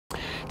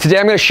Today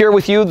I'm going to share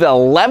with you the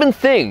 11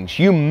 things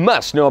you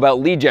must know about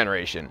lead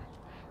generation.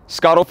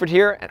 Scott Oldford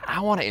here, and I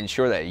want to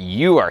ensure that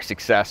you are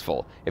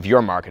successful if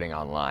you're marketing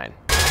online.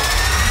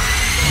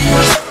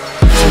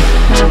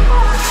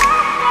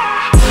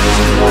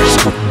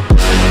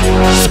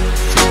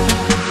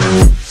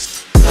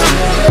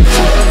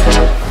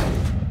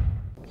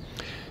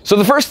 So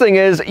the first thing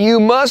is, you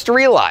must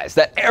realize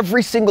that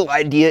every single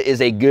idea is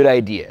a good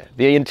idea.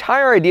 The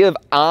entire idea of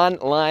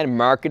online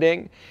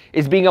marketing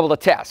is being able to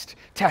test,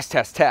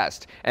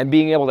 and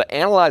being able to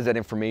analyze that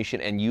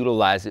information and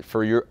utilize it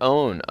for your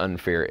own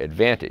unfair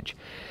advantage.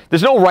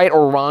 There's no right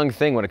or wrong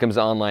thing when it comes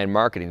to online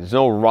marketing. There's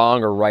no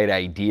wrong or right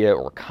idea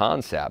or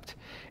concept.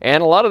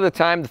 And a lot of the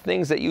time, the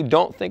things that you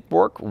don't think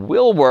work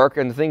will work,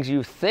 and the things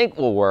you think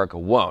will work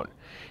won't.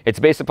 It's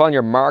based upon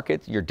your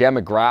market, your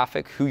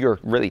demographic, who you're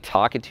really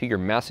talking to, your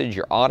message,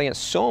 your audience,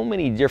 so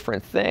many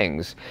different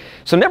things.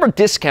 So never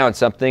discount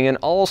something, and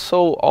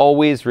also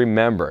always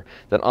remember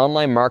that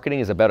online marketing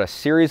is about a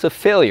series of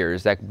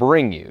failures that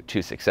bring you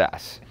to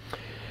success.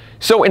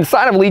 So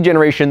inside of lead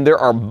generation, there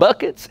are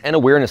buckets and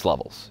awareness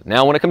levels.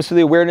 Now, when it comes to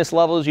the awareness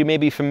levels, you may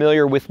be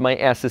familiar with my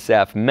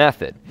SSF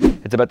method.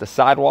 It's about the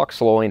sidewalk,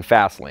 slow lane,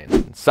 fast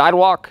lane.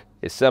 Sidewalk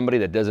is somebody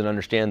that doesn't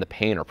understand the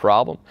pain or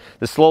problem.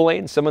 The slow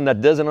lane, someone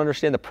that doesn't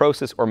understand the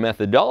process or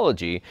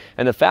methodology.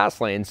 And the fast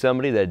lane,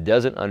 somebody that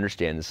doesn't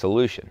understand the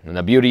solution. And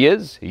the beauty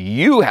is,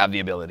 you have the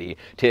ability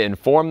to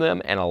inform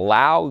them and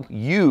allow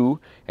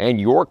you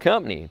and your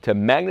company to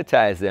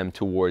magnetize them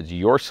towards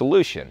your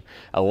solution,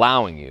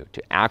 allowing you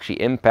to actually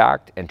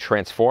impact and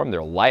transform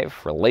their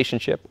life,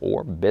 relationship,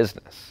 or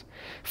business.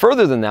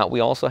 Further than that, we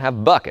also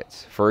have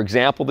buckets. For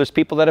example, there's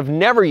people that have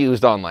never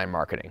used online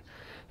marketing,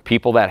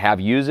 people that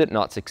have used it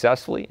not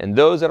successfully, and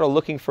those that are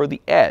looking for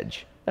the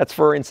edge. That's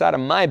for inside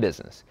of my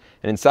business.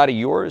 And inside of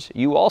yours,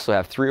 you also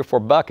have 3 or 4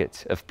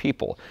 buckets of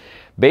people.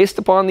 Based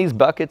upon these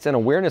buckets and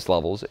awareness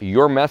levels,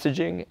 your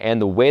messaging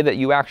and the way that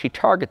you actually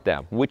target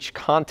them, which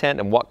content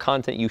and what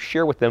content you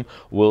share with them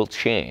will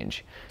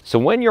change. So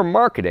when you're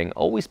marketing,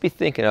 always be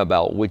thinking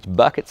about which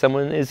bucket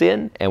someone is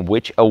in and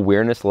which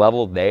awareness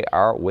level they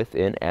are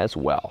within as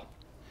well.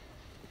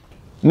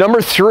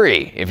 Number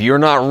 3, if you're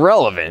not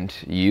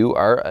relevant, you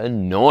are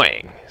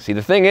annoying. See,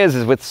 the thing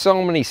is with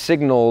so many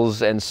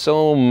signals and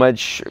so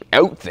much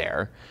out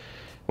there,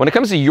 when it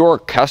comes to your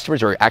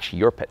customers, or actually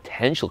your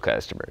potential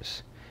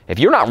customers, if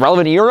you're not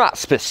relevant, you're not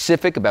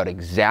specific about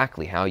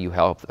exactly how you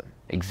help them,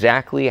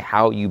 exactly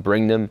how you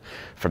bring them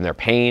from their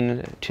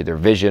pain to their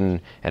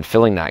vision and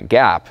filling that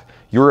gap,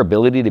 your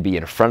ability to be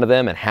in front of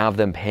them and have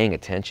them paying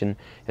attention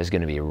is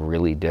going to be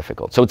really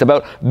difficult. So it's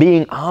about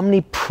being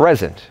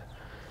omnipresent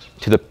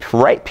to the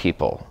right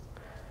people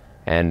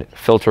and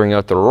filtering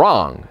out the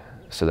wrong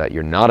so that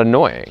you're not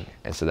annoying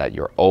and so that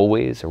you're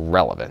always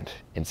relevant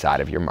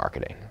inside of your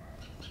marketing.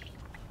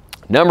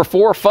 Number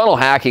 4, funnel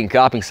hacking,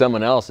 copying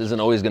someone else isn't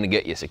always going to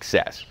get you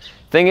success.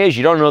 Thing is,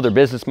 you don't know their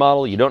business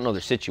model, you don't know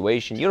their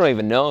situation, you don't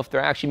even know if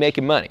they're actually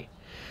making money.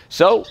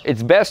 So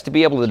it's best to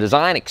be able to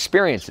design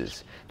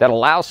experiences that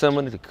allow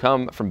someone to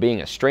come from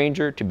being a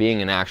stranger to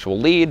being an actual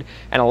lead,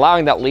 and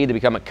allowing that lead to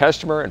become a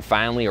customer and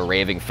finally a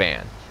raving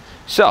fan.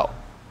 So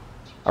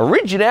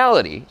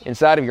originality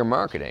inside of your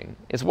marketing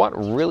is what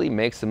really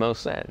makes the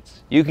most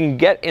sense. You can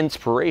get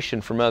inspiration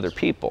from other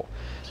people,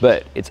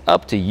 but it's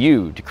up to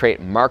you to create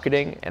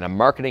marketing and a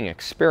marketing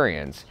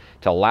experience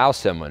to allow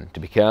someone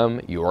to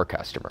become your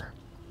customer.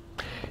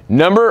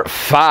 Number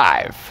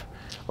 5,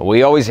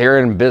 we always hear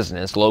in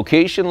business,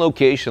 location,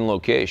 location,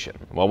 location.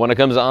 Well, when it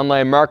comes to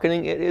online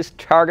marketing, it is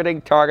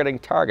targeting.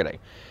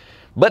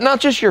 But not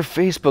just your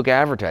Facebook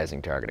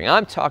advertising targeting.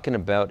 I'm talking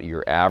about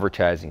your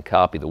advertising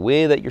copy, the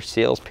way that your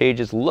sales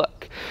pages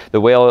look, the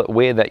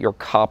way that your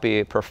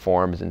copy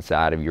performs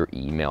inside of your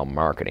email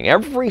marketing.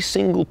 Every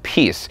single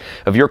piece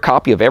of your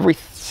copy of every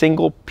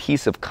single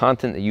piece of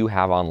content that you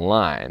have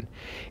online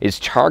is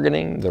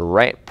targeting the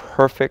right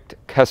perfect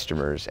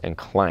customers and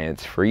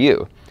clients for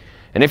you.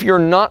 And if you're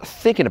not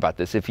thinking about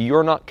this, if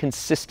you're not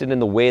consistent in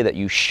the way that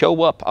you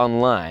show up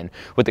online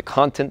with the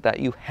content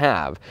that you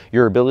have,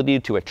 your ability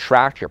to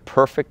attract your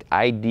perfect,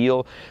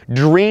 ideal,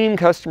 dream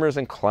customers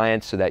and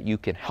clients so that you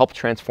can help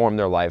transform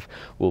their life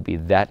will be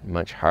that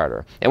much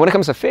harder. And when it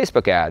comes to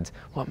Facebook ads,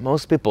 what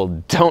most people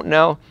don't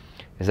know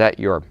is that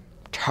your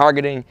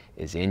targeting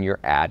is in your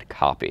ad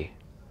copy.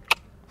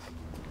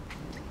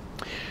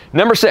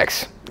 Number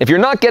 6, if you're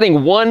not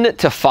getting 1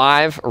 to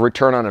 5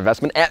 return on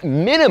investment, at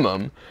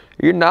minimum,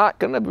 you're not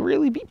going to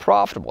really be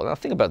profitable. Now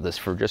think about this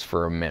for just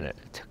for a minute.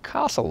 It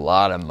costs a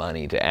lot of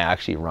money to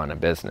actually run a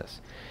business.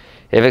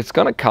 If it's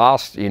going to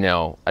cost,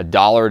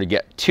 $1 to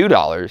get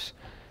 $2,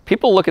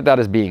 people look at that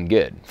as being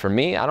good. For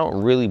me, I don't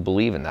really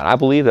believe in that. I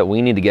believe that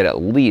we need to get at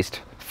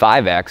least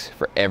 5x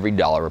for every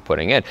dollar we're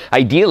putting in.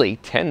 Ideally,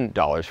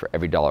 $10 for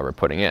every dollar we're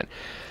putting in.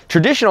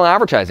 Traditional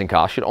advertising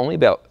costs should only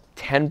be about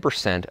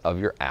 10% of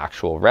your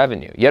actual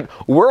revenue. Yet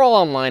we're all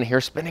online here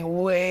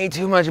spending way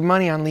too much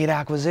money on lead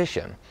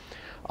acquisition.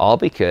 all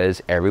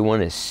because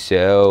everyone is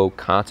so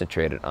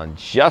concentrated on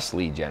just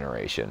lead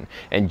generation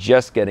and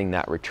just getting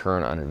that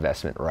return on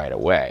investment right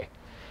away.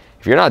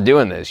 If you're not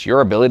doing this,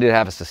 your ability to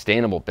have a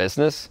sustainable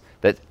business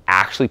that's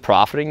actually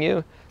profiting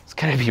you, it's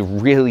going to be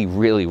really,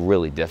 really,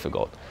 really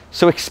difficult.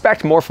 So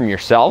expect more from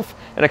yourself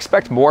and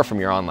expect more from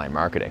your online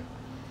marketing.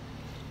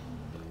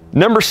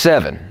 Number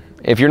 7,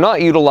 if you're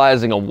not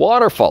utilizing a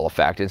waterfall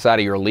effect inside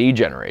of your lead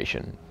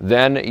generation,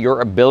 then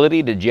your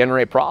ability to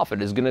generate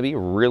profit is going to be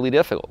really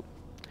difficult.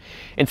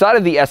 Inside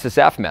of the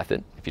SSF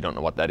method, if you don't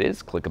know what that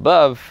is, click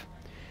above,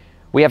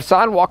 we have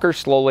sidewalkers,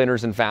 slow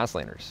laners, and fast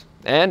laners.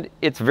 And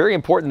it's very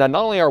important that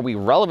not only are we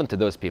relevant to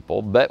those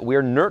people, but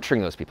we're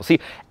nurturing those people. See,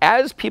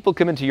 as people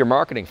come into your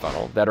marketing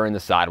funnel that are in the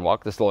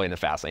sidewalk, the slow lane, the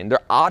fast lane, they're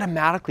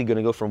automatically going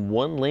to go from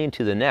one lane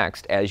to the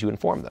next as you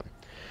inform them.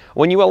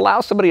 When you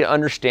allow somebody to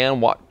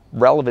understand what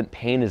relevant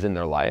pain is in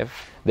their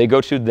life, they go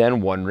to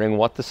then wondering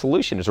what the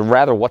solution is, or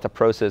rather what the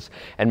process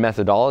and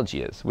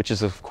methodology is, which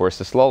is of course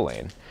the slow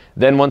lane.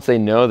 Then once they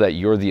know that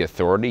you're the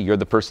authority, you're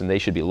the person they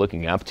should be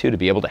looking up to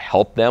be able to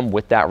help them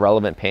with that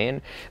relevant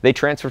pain, they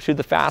transfer to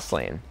the fast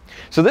lane.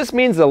 So this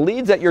means the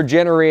leads that you're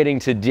generating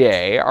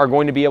today are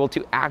going to be able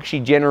to actually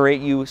generate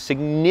you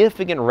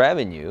significant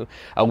revenue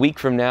a week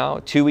from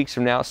now, 2 weeks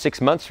from now,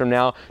 6 months from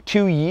now,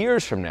 2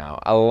 years from now,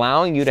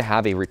 allowing you to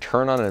have a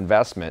return on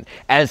investment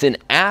as an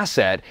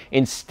asset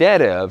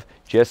instead of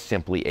just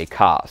simply a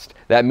cost.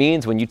 That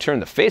means when you turn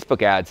the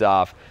Facebook ads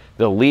off,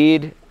 the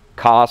lead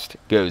cost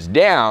goes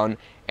down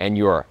and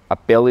your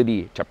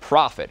ability to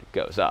profit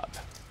goes up.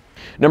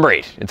 Number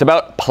 8, it's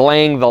about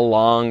playing the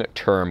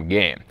long-term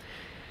game.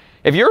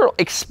 If you're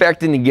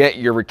expecting to get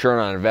your return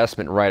on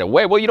investment right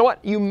away, well, you know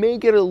what? You may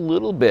get a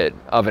little bit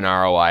of an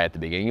ROI at the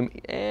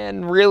beginning,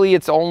 and really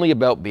it's only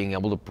about being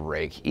able to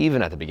break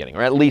even at the beginning,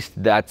 or at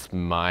least that's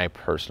my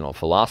personal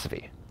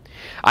philosophy.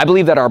 I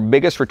believe that our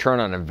biggest return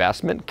on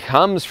investment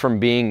comes from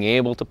being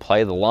able to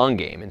play the long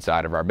game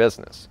inside of our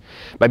business.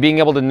 By being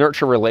able to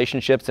nurture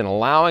relationships and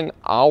allowing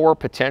our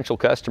potential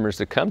customers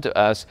to come to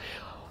us,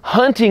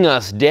 hunting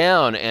us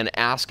down and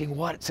asking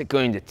what's it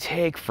going to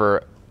take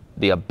for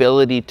the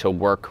ability to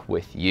work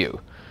with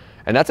you.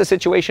 And that's a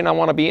situation I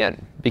want to be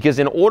in, because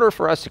in order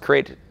for us to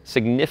create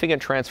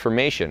significant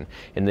transformation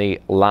in the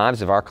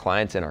lives of our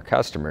clients and our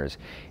customers,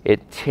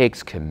 it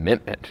takes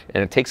commitment.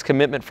 And it takes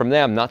commitment from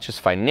them, not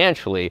just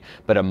financially,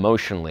 but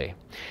emotionally.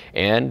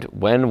 And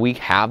when we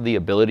have the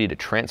ability to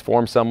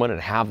transform someone and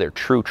have their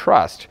true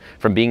trust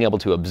from being able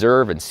to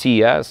observe and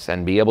see us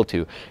and be able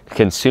to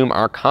consume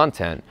our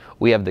content,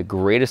 we have the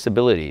greatest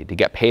ability to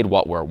get paid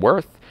what we're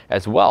worth,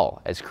 as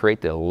well as create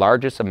the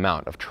largest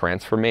amount of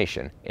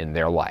transformation in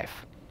their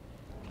life.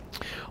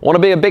 Want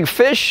to be a big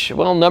fish?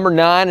 Well, number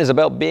 9 is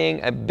about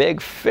being a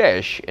big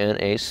fish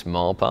in a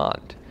small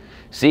pond.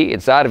 See,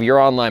 inside of your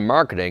online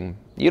marketing,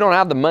 you don't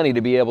have the money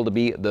to be able to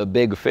be the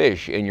big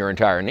fish in your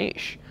entire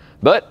niche,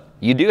 but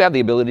you do have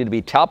the ability to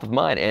be top of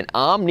mind and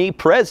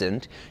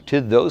omnipresent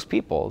to those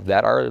people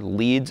that are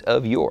leads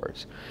of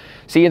yours.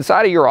 See,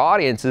 inside of your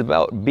audience is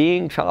about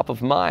being top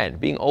of mind,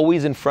 being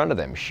always in front of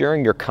them,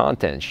 sharing your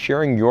content,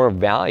 sharing your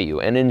value,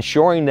 and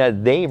ensuring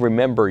that they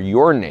remember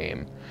your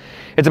name.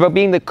 It's about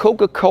being the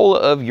Coca-Cola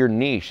of your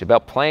niche,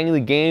 about playing the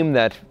game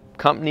that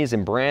companies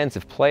and brands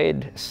have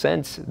played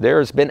since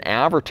there's been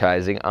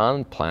advertising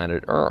on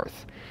planet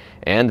Earth.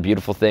 And the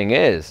beautiful thing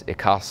is, it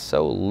costs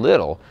so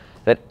little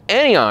that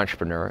any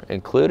entrepreneur,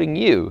 including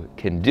you,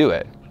 can do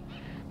it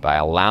by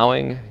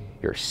allowing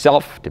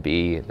yourself to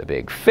be the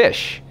big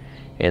fish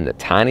in the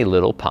tiny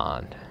little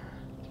pond.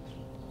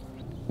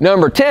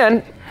 Number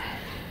 10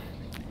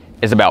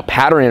 is about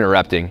pattern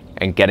interrupting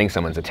and getting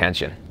someone's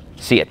attention.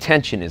 See,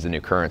 attention is the new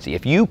currency.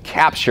 If you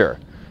capture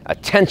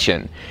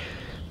attention,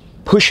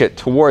 push it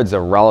towards a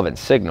relevant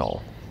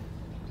signal,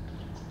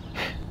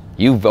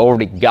 you've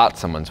already got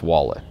someone's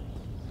wallet.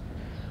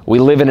 We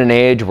live in an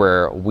age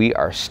where we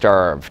are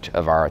starved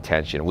of our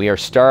attention. We are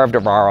starved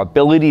of our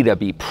ability to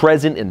be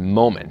present in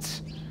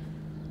moments.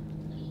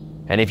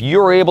 And if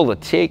you're able to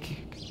take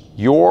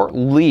your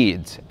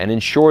leads and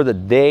ensure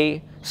that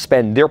they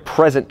spend their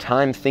present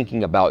time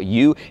thinking about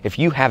you, if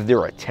you have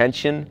their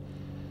attention,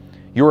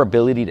 your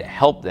ability to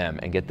help them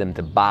and get them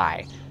to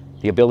buy,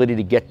 the ability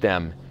to get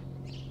them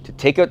to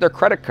take out their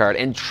credit card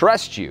and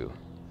trust you,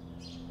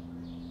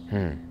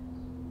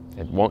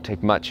 it won't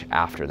take much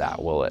after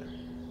that, will it?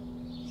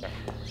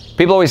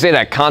 People always say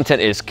that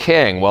content is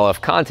king. Well, if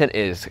content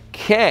is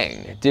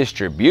king,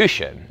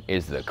 distribution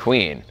is the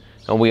queen.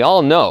 And we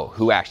all know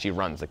who actually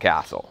runs the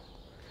castle.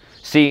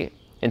 See,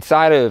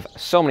 inside of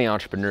so many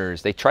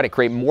entrepreneurs, they try to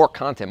create more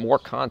content,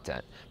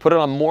 put it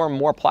on more and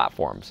more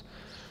platforms.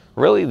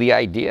 Really, the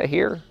idea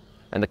here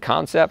and the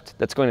concept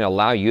that's going to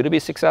allow you to be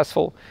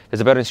successful is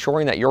about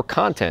ensuring that your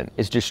content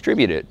is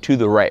distributed to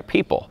the right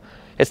people.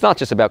 It's not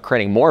just about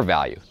creating more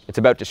value. It's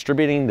about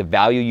distributing the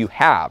value you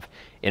have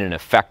in an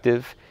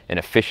effective and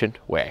efficient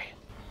way.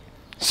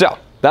 So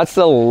that's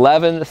the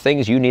 11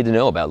 things you need to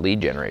know about lead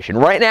generation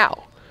right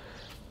now.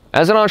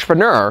 As an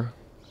entrepreneur,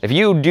 if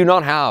you do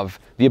not have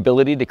the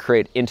ability to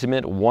create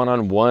intimate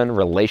one-on-one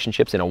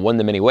relationships in a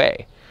one-to-many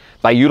way,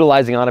 by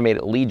utilizing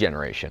automated lead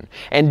generation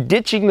and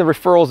ditching the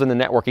referrals and the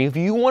networking, if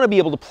you want to be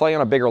able to play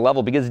on a bigger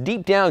level, because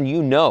deep down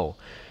you know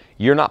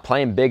you're not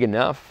playing big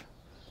enough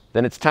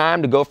then it's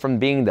time to go from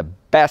being the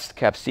best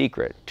kept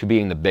secret to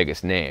being the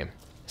biggest name.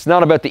 It's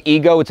not about the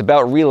ego, it's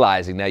about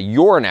realizing that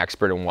you're an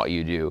expert in what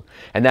you do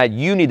and that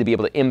you need to be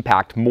able to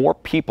impact more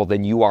people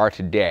than you are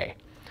today.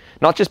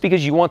 Not just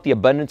because you want the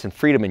abundance and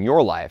freedom in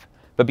your life,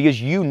 but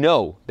because you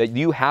know that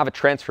you have a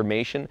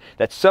transformation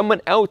that someone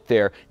out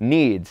there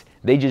needs,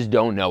 they just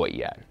don't know it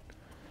yet.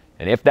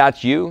 And if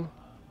that's you,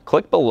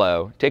 click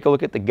below, take a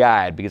look at the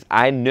guide, because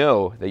I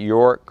know that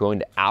you're going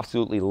to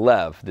absolutely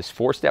love this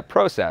 4-step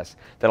process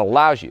that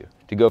allows you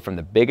to go from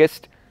the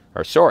best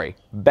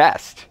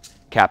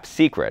kept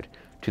secret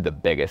to the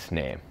biggest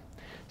name.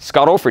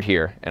 Scott Oldford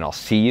here, and I'll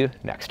see you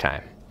next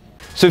time.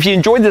 So if you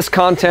enjoyed this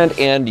content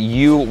and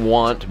you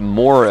want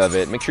more of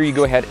it, make sure you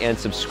go ahead and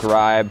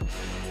subscribe.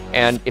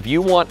 And if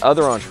you want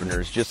other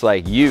entrepreneurs just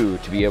like you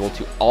to be able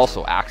to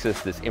also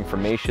access this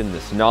information,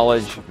 this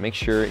knowledge, make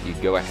sure you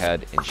go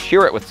ahead and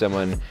share it with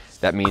someone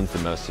that means the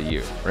most to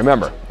you.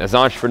 Remember, as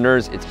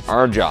entrepreneurs, it's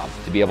our job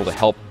to be able to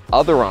help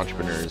other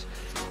entrepreneurs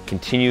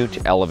continue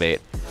to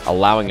elevate,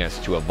 allowing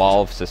us to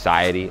evolve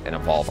society and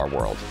evolve our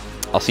world.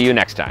 I'll see you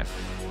next time.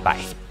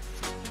 Bye.